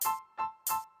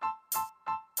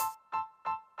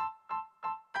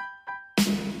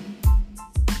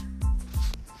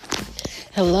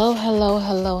Hello, hello,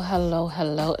 hello, hello,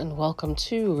 hello, and welcome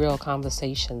to Real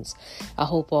Conversations. I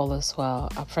hope all is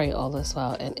well. I pray all is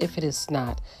well. And if it is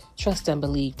not, trust and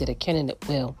believe that it can and it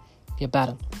will be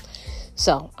better.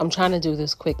 So I'm trying to do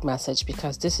this quick message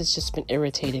because this has just been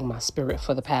irritating my spirit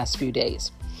for the past few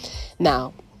days.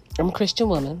 Now, I'm a Christian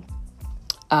woman.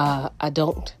 I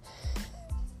don't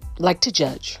like to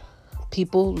judge.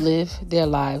 People live their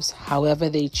lives however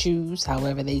they choose,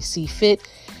 however they see fit.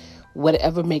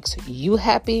 Whatever makes you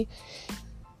happy,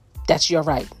 that's your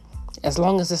right, as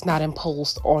long as it's not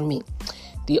imposed on me.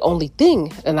 The only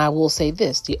thing, and I will say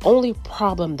this, the only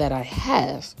problem that I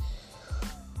have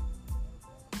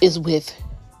is with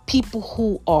people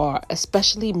who are,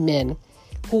 especially men,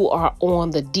 who are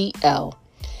on the DL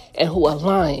and who are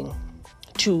lying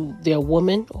to their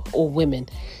woman or women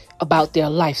about their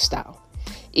lifestyle.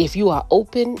 If you are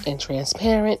open and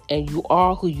transparent and you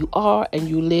are who you are and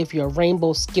you live your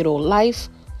rainbow skittle life,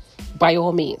 by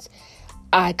all means,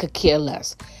 I could care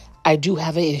less. I do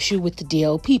have an issue with the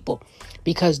DL people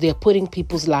because they're putting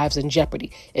people's lives in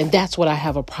jeopardy. And that's what I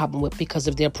have a problem with because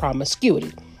of their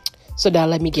promiscuity. So now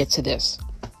let me get to this.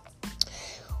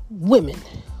 Women,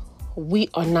 we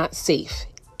are not safe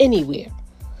anywhere.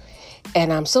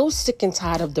 And I'm so sick and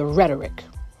tired of the rhetoric.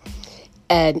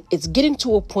 And it's getting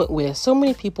to a point where so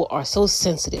many people are so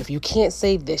sensitive. You can't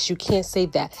say this. You can't say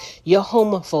that. You're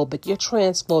homophobic. You're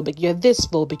transphobic. You're this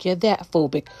phobic. You're that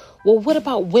phobic. Well, what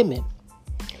about women?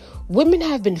 Women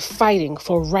have been fighting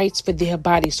for rights for their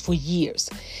bodies for years.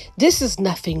 This is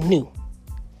nothing new.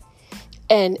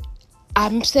 And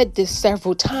I've said this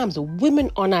several times. Women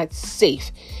are not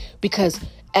safe because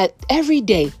every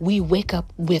day we wake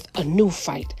up with a new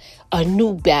fight, a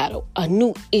new battle, a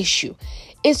new issue.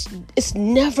 It's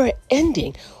never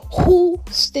ending. Who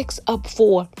sticks up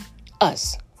for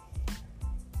us?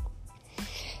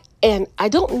 And I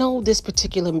don't know this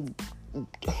particular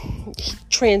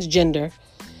transgender,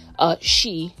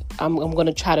 she. I'm going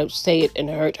to try to say it in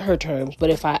her terms.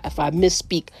 But if I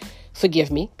misspeak,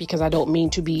 forgive me, because I don't mean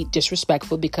to be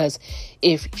disrespectful. Because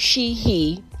if she,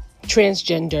 he,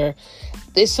 transgender,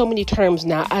 there's so many terms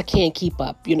now I can't keep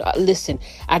up. Listen,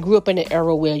 I grew up in an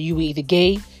era where you were either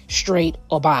gay, straight,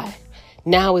 or bi.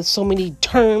 Now it's so many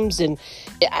terms and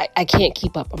I can't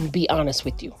keep up. I'm going to be honest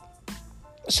with you.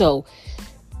 So,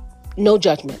 no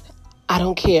judgment. I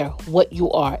don't care what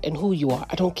you are and who you are.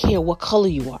 I don't care what color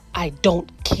you are. I don't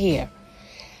care.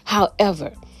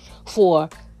 However, for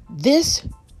this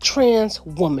trans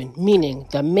woman, meaning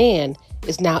the man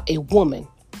is now a woman,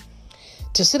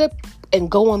 to sit up and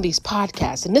go on these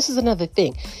podcasts, and this is another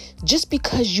thing, just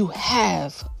because you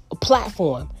have a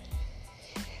platform,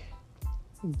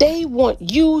 they want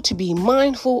you to be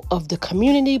mindful of the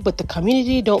community, but the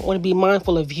community don't want to be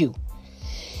mindful of you.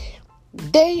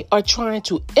 They are trying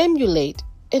to emulate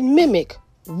and mimic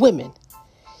women.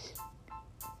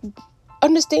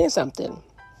 Understand something.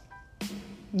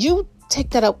 You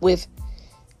take that up with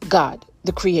God,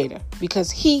 the creator, because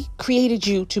he created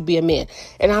you to be a man.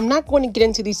 And I'm not going to get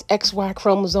into these XY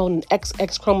chromosome and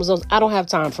XX chromosomes. I don't have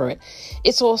time for it.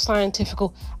 It's all scientific.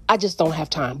 I just don't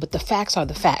have time. But the facts are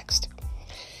the facts.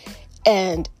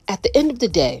 And at the end of the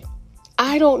day,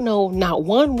 I don't know not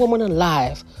one woman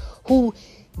alive who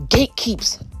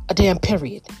gatekeeps a damn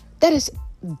period. That is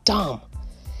dumb.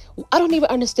 I don't even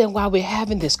understand why we're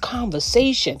having this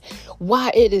conversation, why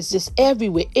it is just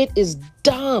everywhere. It is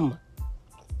dumb.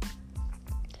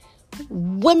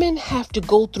 Women have to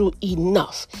go through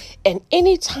enough. And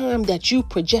anytime that you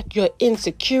project your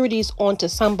insecurities onto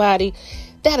somebody,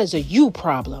 that is a you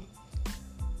problem.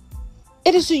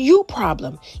 It is a you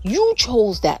problem. You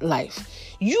chose that life.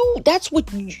 That's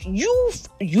what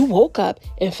you woke up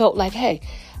and felt like, hey,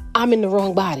 I'm in the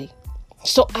wrong body,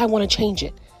 so I want to change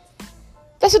it.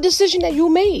 That's a decision that you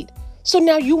made. So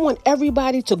now you want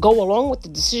everybody to go along with the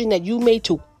decision that you made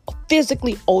to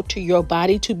physically alter your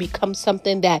body to become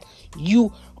something that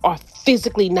you are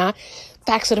physically not.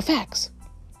 Facts are the facts.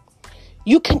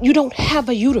 You don't have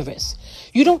a uterus.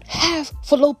 You don't have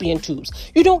fallopian tubes.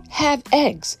 You don't have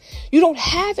eggs. You don't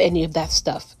have any of that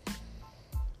stuff.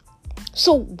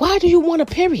 So why do you want a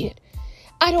period?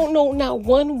 I don't know not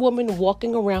one woman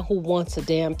walking around who wants a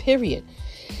damn period.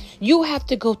 You have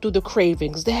to go through the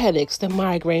cravings, the headaches, the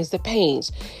migraines, the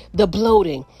pains, the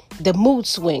bloating, the mood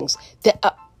swings,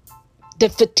 the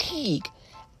fatigue.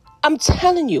 I'm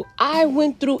telling you, I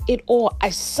went through it all.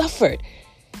 I suffered.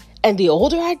 And the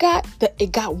older I got,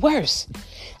 it got worse.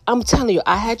 I'm telling you,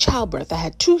 I had childbirth. I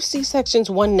had 2 C-sections,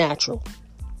 1 natural.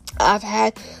 I've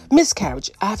had miscarriage.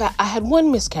 I had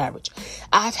 1 miscarriage.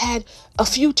 I've had a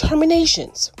few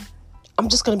terminations. I'm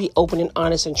just going to be open and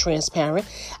honest and transparent.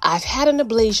 I've had an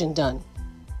ablation done.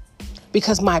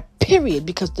 because my period,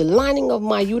 because the lining of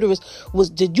my uterus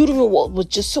was, the uterine wall was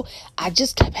just so, I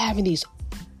just kept having these.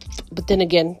 But then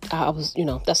again, I was,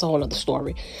 that's a whole other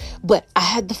story. But I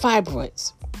had the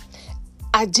fibroids.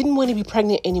 I didn't want to be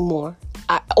pregnant anymore.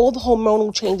 All the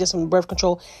hormonal changes from birth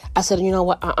control, I said, you know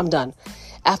what, I'm done.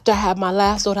 After I had my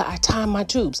last daughter, I tied my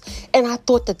tubes. And I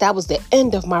thought that was the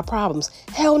end of my problems.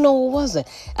 Hell no, it wasn't.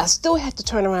 I still had to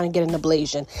turn around and get an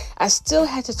ablation. I still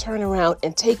had to turn around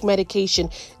and take medication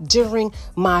during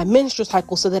my menstrual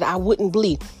cycle so that I wouldn't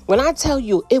bleed. When I tell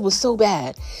you it was so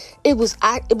bad, it was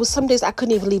some days I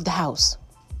couldn't even leave the house.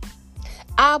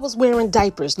 I was wearing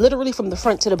diapers, literally from the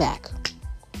front to the back.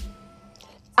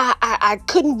 I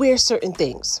couldn't wear certain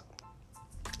things.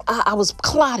 I was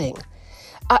clotting.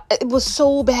 It was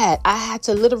so bad. I had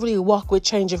to literally walk with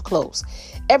change of clothes.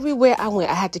 Everywhere I went,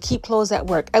 I had to keep clothes at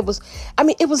work. It was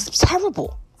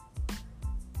terrible.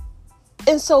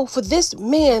 And so for this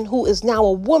man who is now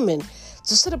a woman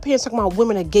to sit up here and talk about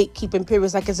women are gatekeeping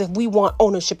periods, like as if we want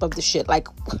ownership of the shit. Like,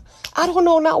 I don't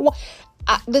know, not what.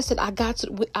 Listen,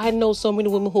 I know so many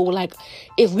women who were like,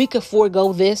 if we could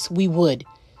forego this, we would.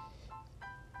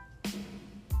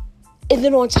 And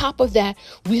then on top of that,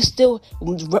 we still,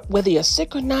 whether you're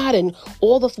sick or not, and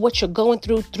all of what you're going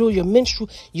through your menstrual,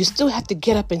 you still have to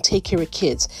get up and take care of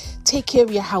kids, take care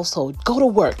of your household, go to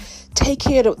work, take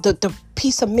care of the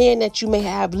piece of man that you may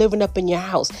have living up in your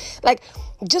house. Like,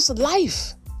 just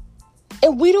life.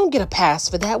 And we don't get a pass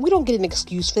for that. We don't get an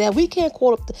excuse for that. We can't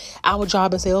call up our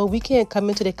job and say, oh, we can't come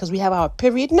into that because we have our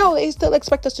period. No, they still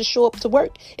expect us to show up to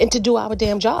work and to do our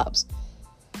damn jobs.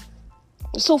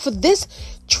 So for this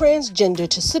transgender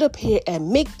to sit up here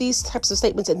and make these types of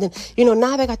statements, and then,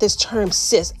 now they got this term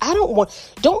cis.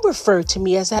 Don't refer to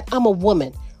me as that. I'm a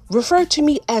woman. Refer to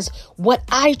me as what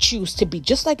I choose to be.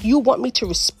 Just like you want me to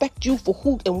respect you for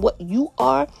who and what you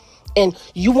are, and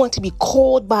you want to be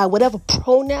called by whatever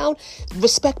pronoun,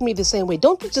 respect me the same way.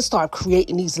 Don't just start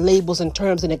creating these labels and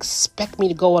terms and expect me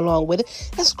to go along with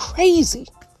it. That's crazy.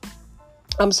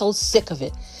 I'm so sick of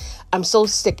it. I'm so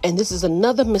sick. And this is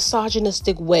another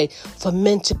misogynistic way for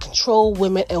men to control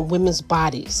women and women's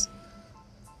bodies.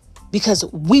 Because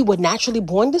we were naturally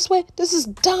born this way. This is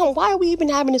dumb. Why are we even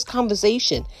having this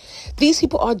conversation? These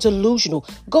people are delusional.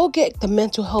 Go get the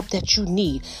mental help that you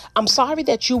need. I'm sorry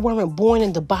that you weren't born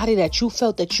in the body that you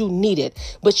felt that you needed.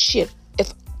 But shit,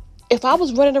 if I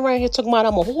was running around here talking about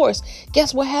I'm a horse,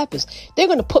 guess what happens? They're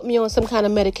going to put me on some kind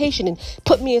of medication and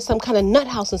put me in some kind of nut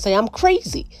house and say I'm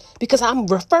crazy because I'm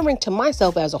referring to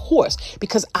myself as a horse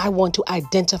because I want to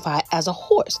identify as a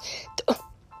horse.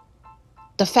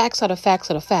 The facts are the facts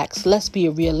are the facts. Let's be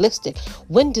realistic.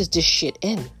 When does this shit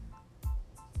end?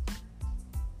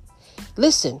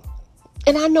 Listen,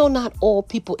 and I know not all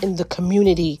people in the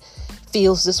community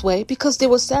feels this way because there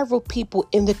were several people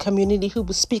in the community who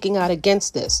were speaking out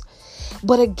against this.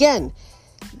 But again,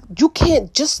 you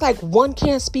can't, just like one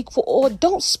can't speak for all,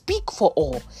 don't speak for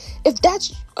all. If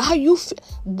that's how you feel,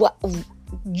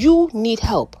 you need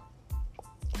help.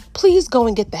 Please go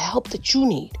and get the help that you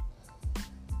need.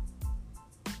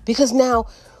 Because now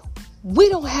we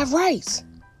don't have rights.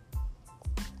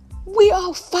 We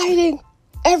are fighting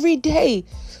every day.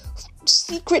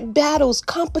 Secret battles,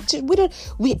 competition.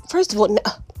 First of all,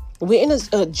 we're in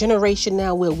a generation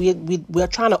now where we're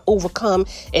trying to overcome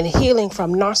and healing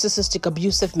from narcissistic,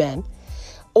 abusive men.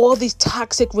 All these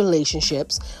toxic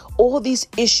relationships, all these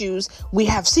issues. We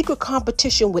have secret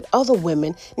competition with other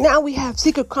women. Now we have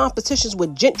secret competitions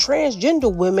with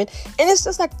transgender women. And it's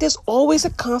just like there's always a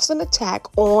constant attack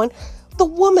on the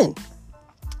woman,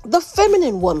 the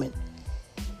feminine woman.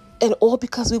 And all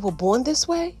because we were born this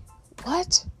way?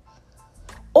 What?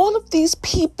 All of these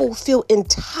people feel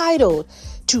entitled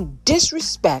to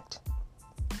disrespect,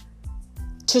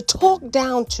 to talk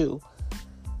down to,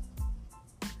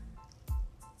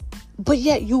 but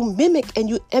yet you mimic and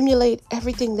you emulate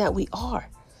everything that we are.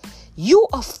 You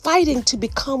are fighting to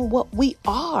become what we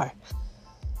are.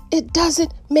 It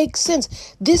doesn't make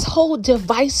sense. This whole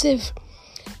divisive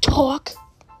talk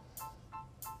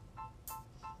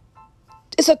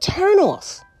is a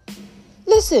turnoff.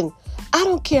 Listen, I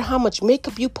don't care how much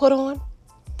makeup you put on.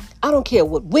 I don't care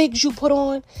what wigs you put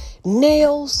on,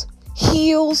 nails,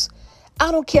 heels.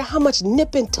 I don't care how much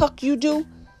nip and tuck you do.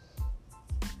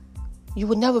 You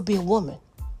would never be a woman.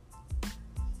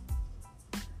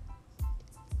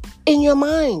 In your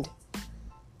mind,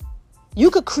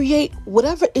 you could create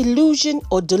whatever illusion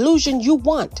or delusion you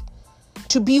want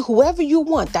to be whoever you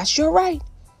want. That's your right.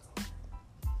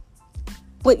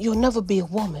 But you'll never be a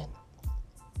woman.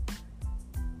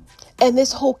 And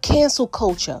this whole cancel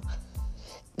culture,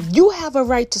 you have a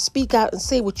right to speak out and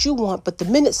say what you want. But the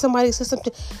minute somebody says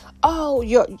something, oh,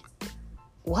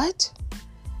 What?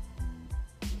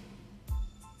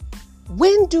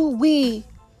 When do we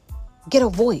get a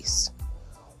voice?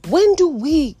 When do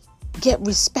we get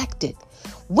respected?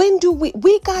 When do we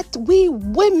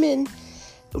women,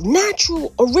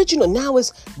 natural, original, now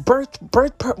it's birth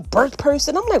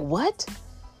person. I'm like, what?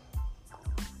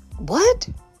 What?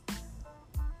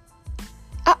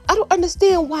 I don't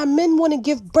understand why men want to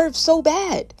give birth so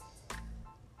bad.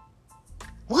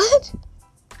 What?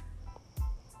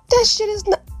 That shit is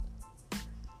not,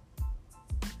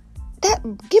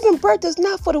 that giving birth is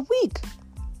not for the weak.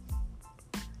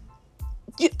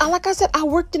 Like I said, I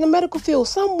worked in the medical field.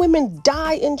 Some women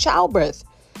die in childbirth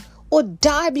or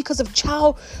die because of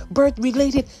childbirth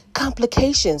related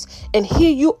complications. And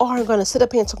here you are going to sit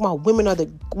up here and talk about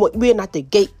we're not the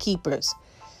gatekeepers.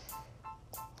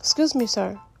 Excuse me,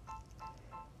 sir.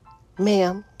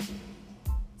 Ma'am.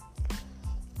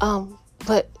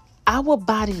 But our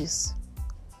bodies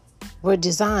were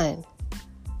designed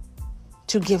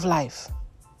to give life.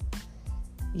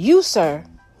 You, sir,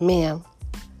 ma'am,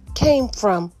 came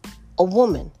from a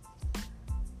woman.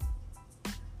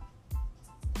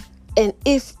 And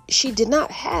if she did not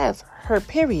have her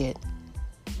period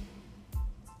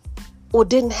or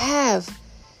didn't have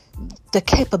the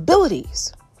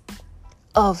capabilities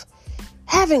of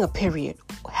having a period,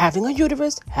 having a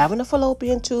uterus, having the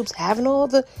fallopian tubes, having all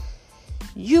the,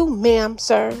 you, ma'am,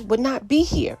 sir, would not be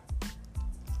here.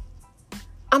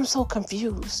 I'm so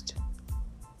confused.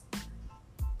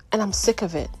 And I'm sick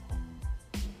of it.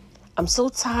 I'm so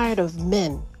tired of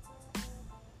men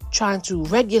trying to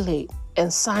regulate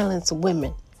and silence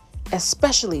women,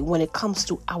 especially when it comes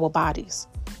to our bodies.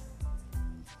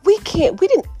 We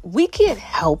can't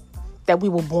help that we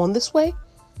were born this way.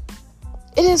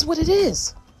 It is what it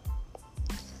is.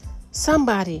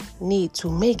 Somebody need to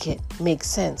make it make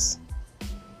sense.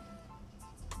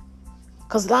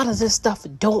 Because a lot of this stuff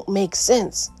don't make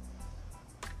sense.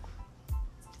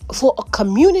 For a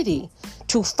community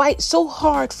to fight so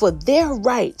hard for their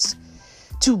rights,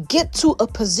 to get to a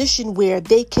position where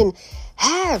they can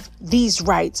have these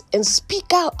rights and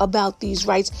speak out about these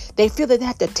rights, they feel that they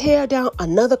have to tear down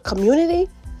another community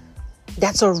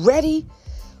that's already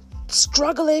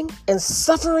struggling and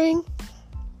suffering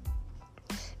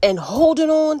and holding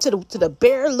on to the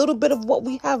bare little bit of what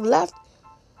we have left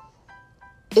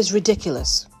is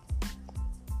ridiculous.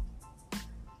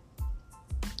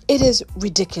 It is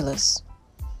ridiculous.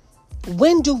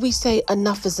 When do we say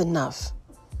enough is enough?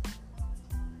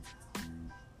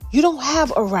 You don't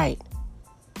have a right.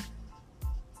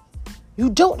 You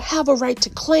don't have a right to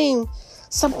claim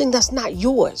something that's not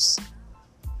yours.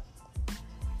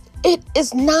 It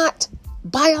is not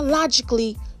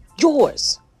biologically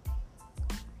yours.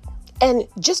 And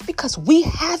just because we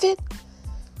have it,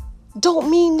 don't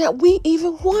mean that we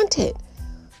even want it.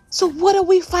 So what are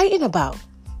we fighting about?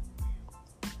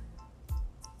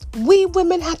 We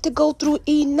women have to go through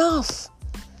enough.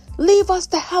 Leave us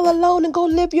the hell alone and go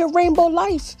live your rainbow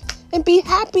life and be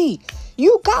happy.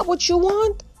 You got what you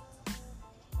want.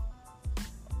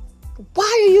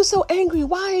 Why are you so angry?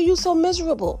 Why are you so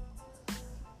miserable?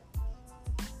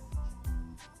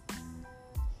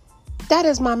 That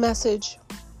is my message.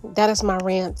 That is my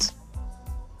rant.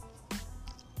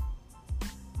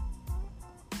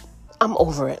 I'm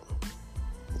over it.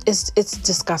 It's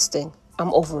disgusting.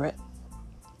 I'm over it.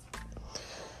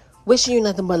 Wishing you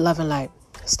nothing but love and light.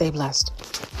 Stay blessed.